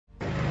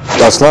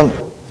اصلا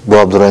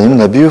با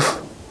عبدالرحیم نبیوف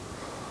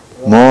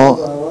ما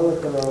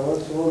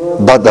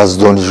بعد از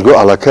دانشگاه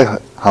علاقه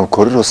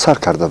همکاری رو سر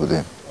کرده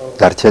بودیم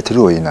در تئاتر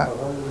اوینا.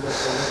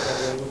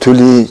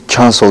 طولی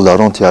چند سال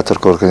در آن تئاتر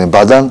کار کردیم.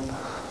 بعدا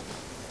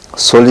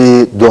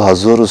سال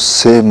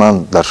 2003 من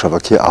در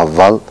شبکه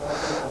اول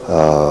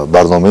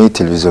برنامه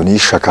تلویزیونی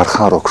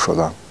شکرخان را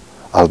شدم.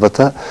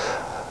 البته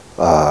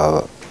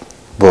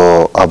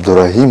با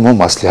عبدالرحیم ما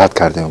مصلحت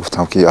کردیم،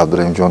 گفتم که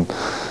عبدالرحیم جان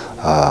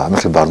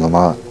مثل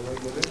برنامه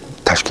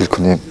تشکیل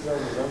کنیم،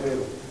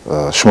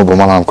 شما با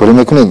من همکاری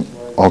میکنید.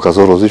 آن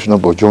کسا راضی شدن،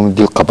 با جان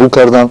دل قبول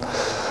کردن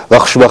و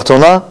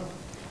خوشبختانه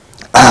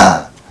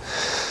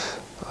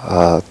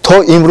تا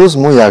امروز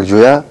ما یک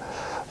جویا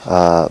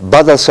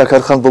بعد از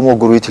شکرخند با ما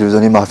گروه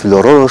تلویزیونی محفل را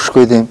روش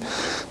کردیم.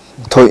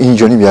 تا این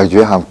جانب یک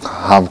جویا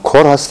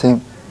همکار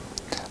هستیم.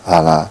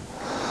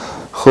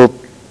 خب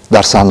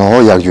در صحنه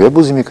ها یک جویا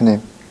بازی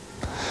میکنیم،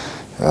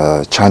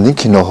 چندین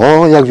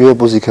کینوها یک جویا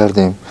بازی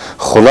کردیم.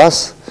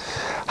 خلاص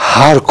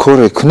هر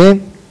کار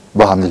کنیم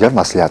با همدیگر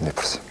مصلحت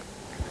میپرسیم.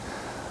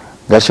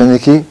 گرچه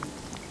که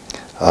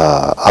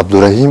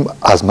عبدالرحیم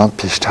از من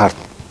پیشتر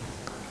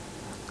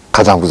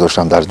قدم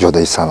گذاشتم در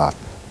جاده صنعت.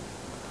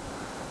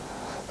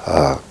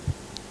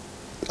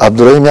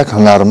 عبدالرحیم یک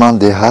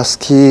هنرمندی هست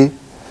که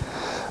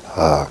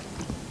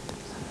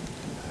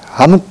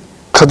همون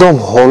کدام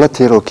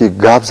حالتی رو که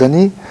گپ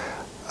زنی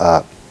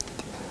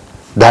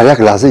در یک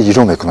لحظه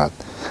اجرا میکند.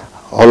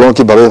 حالا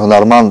که برای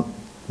هنرمند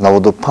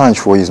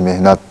 95%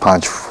 مهنت،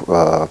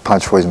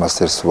 5%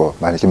 مسترسوا،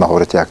 یعنی که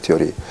مهارت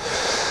اکتیاری.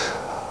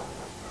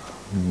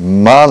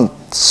 من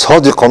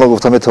صادقانه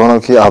گفتم میتوانم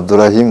که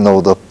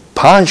عبدالرحیم 95%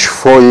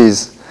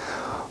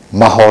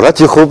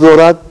 مهارت خوب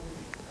دارد،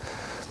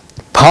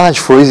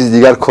 5%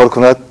 دیگر کار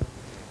کند،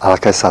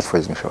 علاقه 100%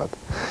 می شود.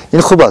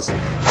 این خوب است.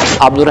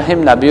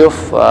 عبدالرحیم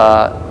نبیوف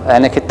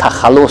یعنی که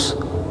تخلص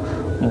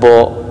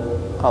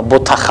با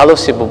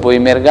تخلص بوبوی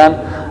مرگان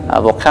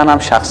واقعا هم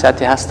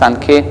شخصیتی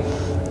هستند که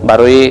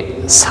برای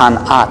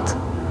صنعت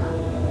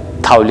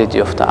تولید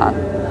یافته‌اند.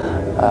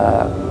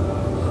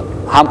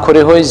 همکاری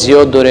های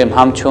زیاد داریم،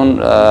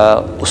 همچون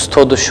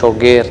استاد و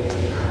شاگرد،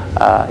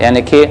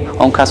 یعنی که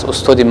اون کس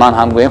استادی من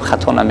هم گوییم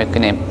خطا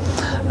نمیکنیم.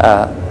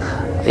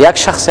 یک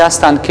شخصی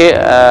هستند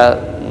که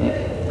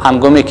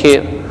هنگامی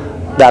که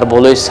در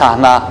بالای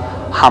صحنه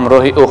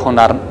همراه او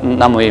هنر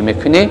نمایی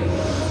میکنی،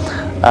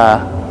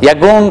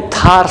 یگون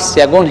ترس،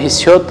 یگون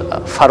حسیات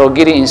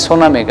فراگیر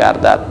انسان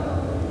نمیگردد.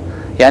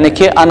 یعنی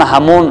که آن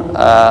همون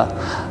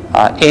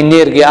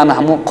انرژی، آن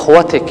همون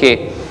قوتی که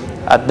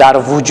در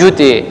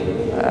وجود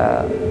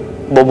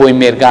بابوی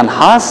مرگان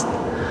هست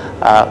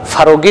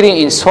فراگیر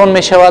انسان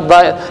می شود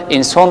و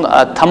انسان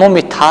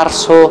تمام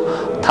ترس و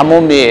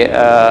تمام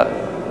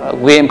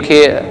گویم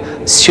که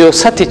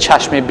سیاست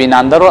چشم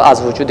بیننده رو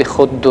از وجود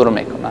خود دور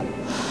می کنند.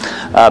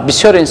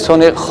 بسیار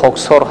انسان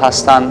خاکسار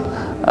هستند.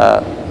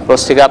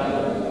 راستی گپ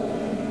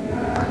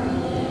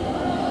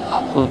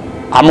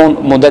همون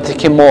مدتی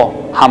که ما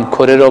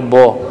همکاری را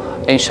با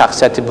این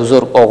شخصیت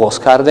بزرگ آغاز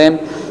کردیم،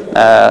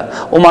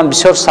 عموما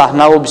بسیار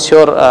صحنه و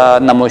بسیار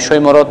نمایش‌های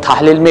ما را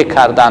تحلیل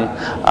می‌کردند،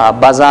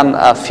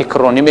 بعضا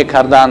فکرانی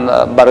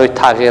می‌کردند برای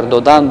تغییر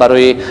دادن،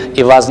 برای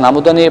عوض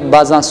نمودن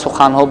بعضا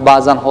سخن‌ها،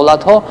 بعضا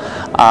حالت‌ها.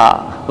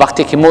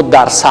 وقتی که ما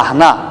در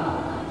صحنه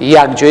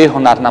یک جای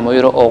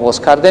هنرنمایی را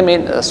آغاز کردیم،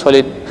 این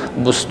سال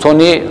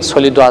بستانی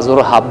سال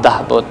 2017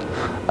 بود،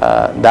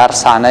 در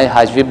صحنه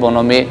هجوی با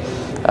نام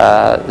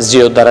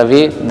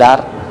زیادروی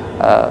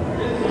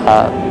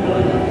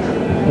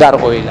در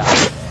اویلا.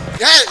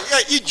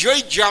 این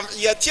جای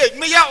جمعیتیه.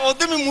 من یه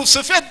آدم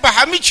موسفید به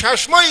همین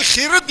چشمای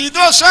خیره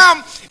دیداشم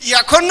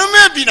یکا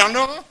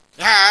نمیبینن.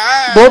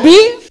 بابی؟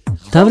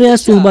 طوری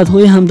از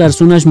صحبت‌های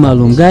همدرسانش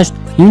معلوم گشت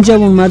این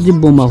جوانمردی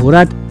با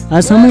مهارت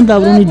از همان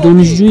دوران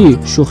دانشجویی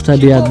شوخ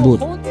طبیعت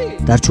بود.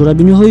 در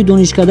چورابینی‌های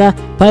دانشکده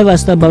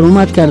پیوسته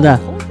برآمد کرده،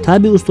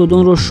 طبع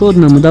استادان را شاد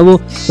نموده و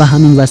به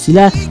همین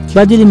وسیله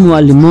به دل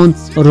معلمان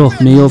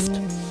راه می‌یافت.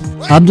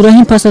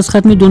 عبدالرحیم پس از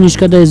ختم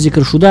دانشکده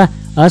ذکر شده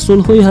از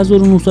سالهای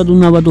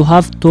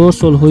 1997 تا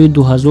سالهای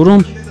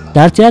 2000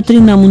 در تئاتر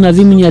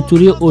نمونوی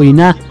مینیاتوری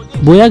اوینا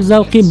با یک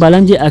ذوق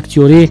بلند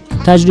اکتیاری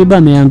تجربه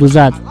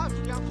می‌اندازد.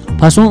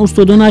 پس آن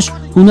استادانش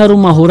هنر و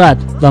مهارت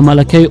و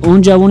ملکه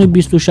آن جوان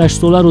 26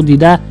 ساله را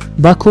دیده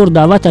به کار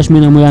دعوتش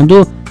می‌نمایند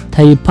و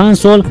طی 5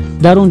 سال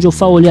در آنجا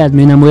فعالیت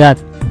می‌نماید.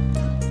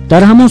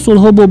 در همان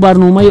سالها با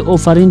برنامه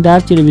آفرین در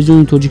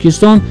تلویزیون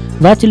تاجیکستان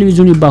و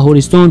تلویزیون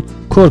بهارستان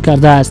کار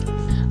کرده است.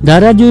 در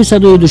رادیوی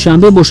صدای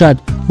دوشنبه باشد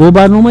با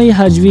برنامه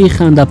هجوی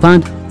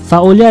خندپند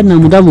فعالیت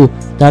نموده و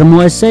در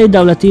مؤسسه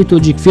دولتی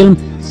تاجیک فیلم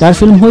در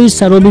فیلم‌های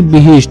سراب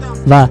بهشت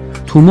و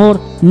تومار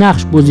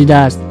نقش بازیده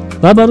است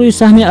و برای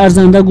سهم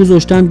ارزنده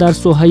گذاشتن در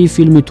ساحه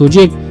فیلم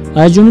تاجیک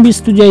از جانب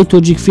استودیوی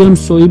تاجیک فیلم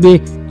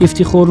صاحب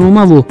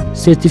افتخارنامه و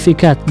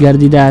سرتیفیکات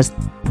گردیده است.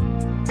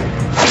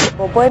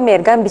 بابای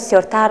مرگان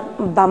بسیارتر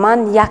به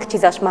من یک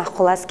چیزش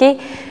معقول است که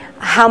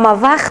همه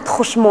وقت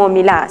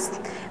خوشمعامله است.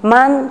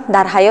 من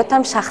در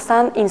حیاتم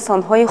شخصا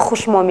انسان‌های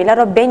خوشمعامله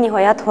را به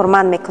نهایت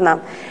حرمت میکنم.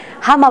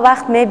 همه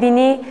وقت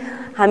میبینی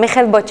همه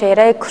خیلی با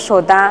چهره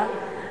کشوده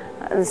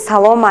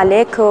салом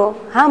алейку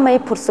ҳамаи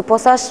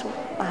пурсупосаш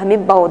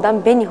ҳамин ба одам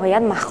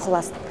бениҳоят маъқул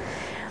аст.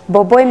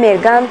 Бобои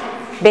Мерган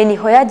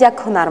бениҳоят як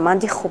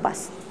ҳунарманди хуб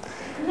аст.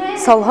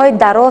 солҳои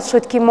дароз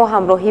шуд ки мо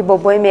ҳамроҳи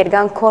Бобои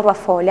Мерган кор ва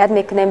фаъолият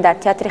мекунем дар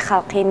театри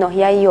халқии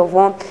ноҳияи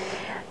Ёвон.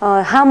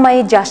 ҳамаи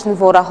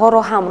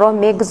ҷашнвораҳоро ҳамроҳ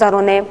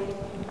мегузаронем.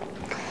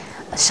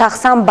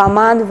 шахсан ба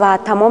ман ва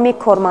тамоми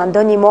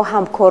кормандони мо,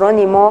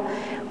 ҳамкорони мо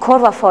кор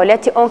ва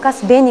фаъолияти он кас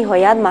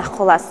бениҳоят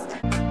маъқул аст.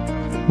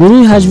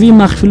 гурӯҳи ҳаҷвии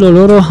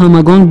махфилолоро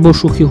ҳамагон бо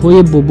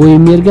шӯхиҳои Бобои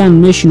Мерган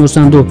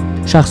мешиносанду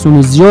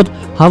шахсони зиёд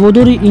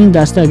ҳаводори ин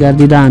даста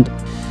гардиданд.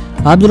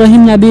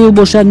 абдураҳим набиев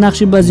бошад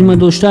нақши ба зимма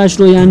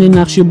доштаашро, яъне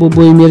нақши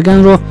Бобои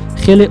Мерганро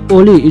хеле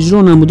олӣ иҷро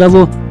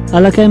намудаву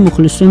аллакай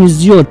мухлисони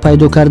зиёд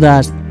пайдо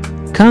кардааст.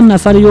 кам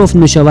нафар ёфт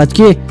мешавад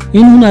ки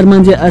ин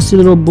ҳунарманди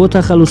асилро бо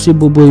тахаллуси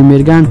Бобои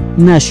Мерган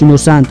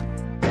нашиносанд.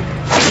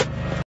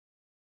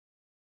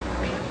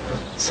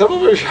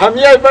 сабабаш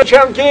ҳамияй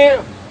бачам ки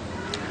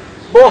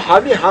бо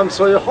ҳами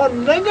ҳамсояҳо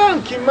нагам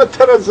ки ма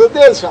тара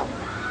задесам.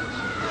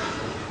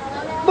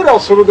 биро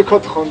суруди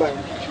коти хондаем.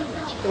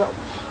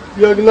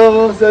 як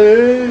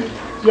лаҳзае,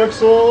 як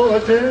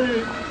соате.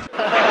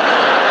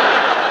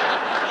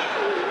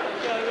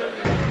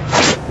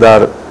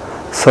 дар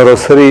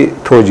саросари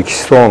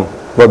Тоҷикистон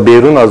ва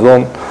берун аз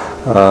он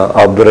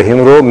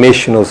Абдураҳимро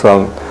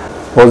мешиносанд.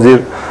 ҳозир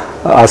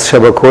аз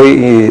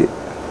шабакаҳои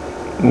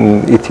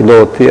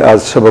иттилоотӣ, аз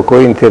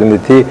шабакаҳои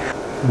интернетӣ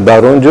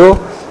дар он ҷо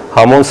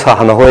ҳамон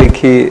саҳнаҳое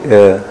ки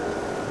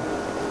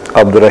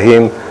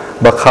Абдураҳим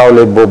ба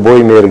қавли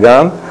Бобои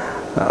Мерган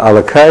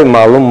аллакай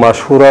маълум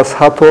машҳур аст.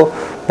 ҳатто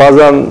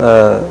баъзан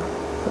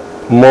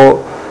мо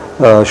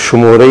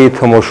шумораи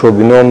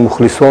тамошобинон,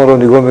 мухлисонро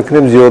нигоҳ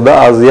мекунем, зиёда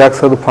аз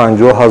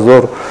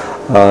 150,000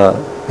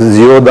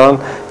 зиёданд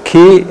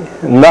ки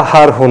на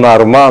ҳар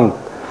ҳунарманд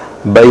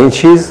ба ин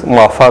чиз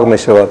муваффақ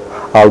мешавад.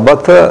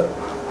 албатта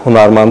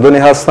ҳунармандоне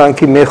ҳастанд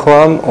ки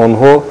мехоҳанд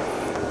онҳо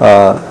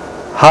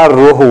ҳар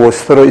роҳу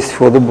воситаро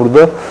истифода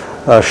бурда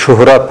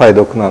шӯҳрат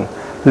пайдо кунанд.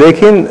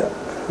 лекин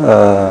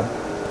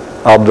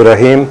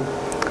Абдураҳим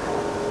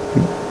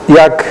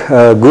як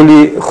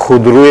гули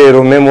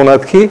худрӯеро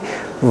мемонад ки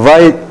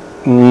вай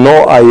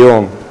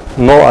ноаён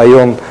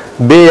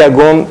бе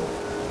ягон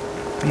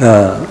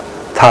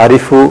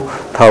таърифу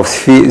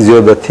тавсифи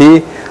зиёдатӣ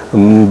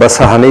ба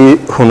саҳнаи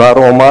ҳунар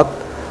омад.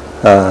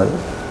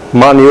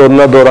 ман ёд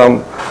надорам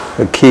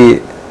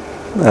ки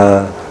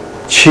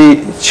чӣ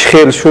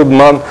хел шуд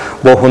ман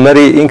бо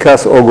ҳунари ин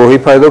кас огоҳӣ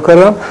пайдо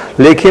кардам,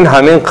 лекин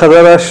ҳамин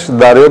қадараш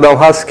дар ёдам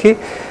ҳаст ки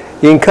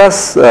ин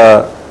кас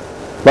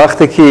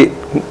вақте ки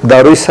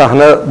дар рӯи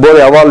саҳна бори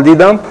аввал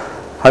дидам,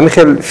 ҳамин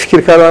хел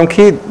фикр кардам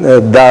ки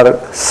дар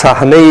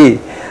саҳнаи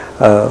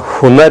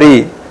ҳунари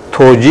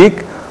тоҷик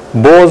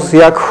боз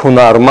як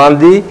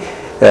ҳунарманди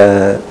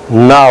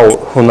нав,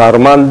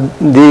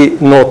 ҳунарманди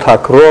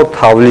нотакрор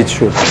тавлид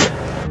шуд.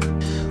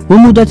 ӯ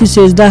муддати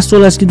 13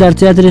 сол аст ки дар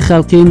театри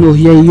халқии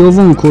ноҳияи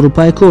Ёвон кору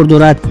пайкор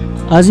дорад.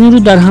 аз ин рӯ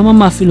дар ҳама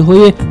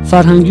маҳфилҳои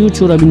фарҳангию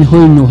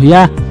чорабиниҳои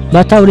ноҳия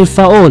ба таври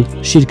фаъол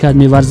ширкат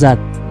меварзад.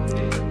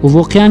 ӯ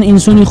воқеан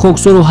инсони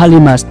хоксору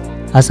ҳалим аст.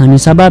 аз ҳамин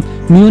сабаб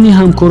миёни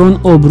ҳамкорон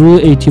обрӯю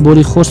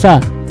эътибори хоса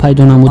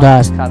пайдо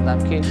намудааст.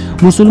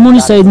 мусулмони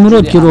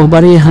Саидмурод ки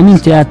роҳбарии ҳамин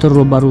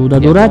театрро бар ӯҳда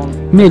дорад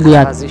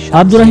мегӯяд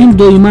Абдураҳим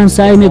доиман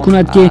саъй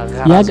мекунад ки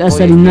як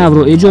асари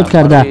навро эҷод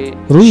карда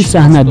рӯи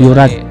саҳна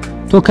биёрад,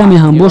 то каме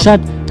ҳам бошад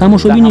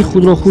тамошобини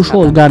худро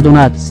хушҳол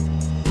гардонад.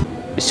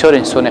 бисёр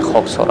инсони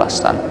хоксор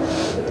ҳастанд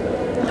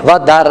ва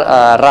дар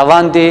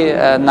раванди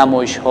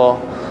намоишҳо,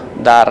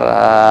 дар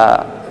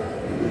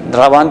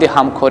раванди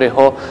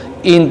ҳамкориҳо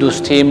ин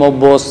дӯстии мо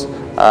боз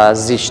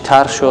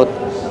зичтар шуд.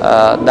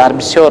 дар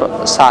бисёр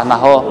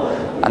саҳнаҳо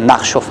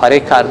нақшофарӣ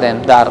кардем,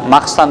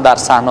 махсусан дар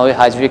саҳнаҳои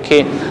ҳаҷвӣ ки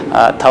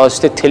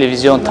тавассути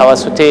телевизион,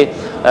 тавассути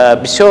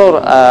бисёр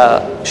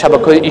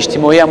шабакаҳои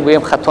иҷтимоӣ ҳам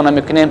гӯем хато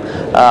намекунем,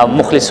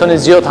 мухлисони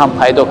зиёд ҳам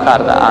пайдо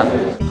кардаанд.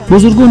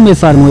 бузургон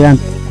мефармоянд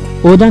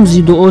одам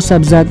зи дуо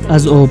сабзад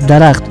аз об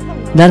дарахт.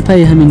 дар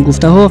пайи ҳамин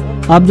гуфтаҳо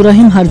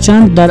Абдураҳим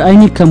ҳарчанд дар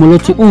айни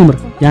камолоти умр,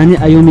 яъне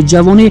айёми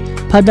ҷавонӣ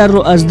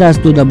падарро аз даст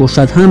дода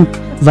бошад ҳам,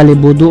 вале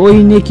бо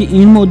дуои неки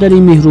ин модари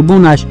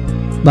меҳрубонаш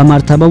ба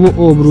мартабаву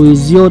обрӯи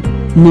зиёд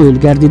ноил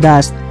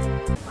гардидааст.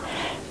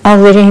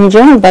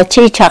 Абдураҳимҷон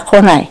бачаи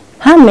чақонай,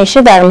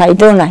 ҳамеша дар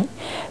майдонай,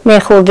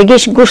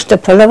 мехӯрдагиш гӯшти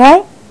пилвай,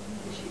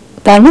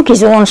 дар муки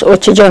зувонаш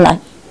очиҷонай.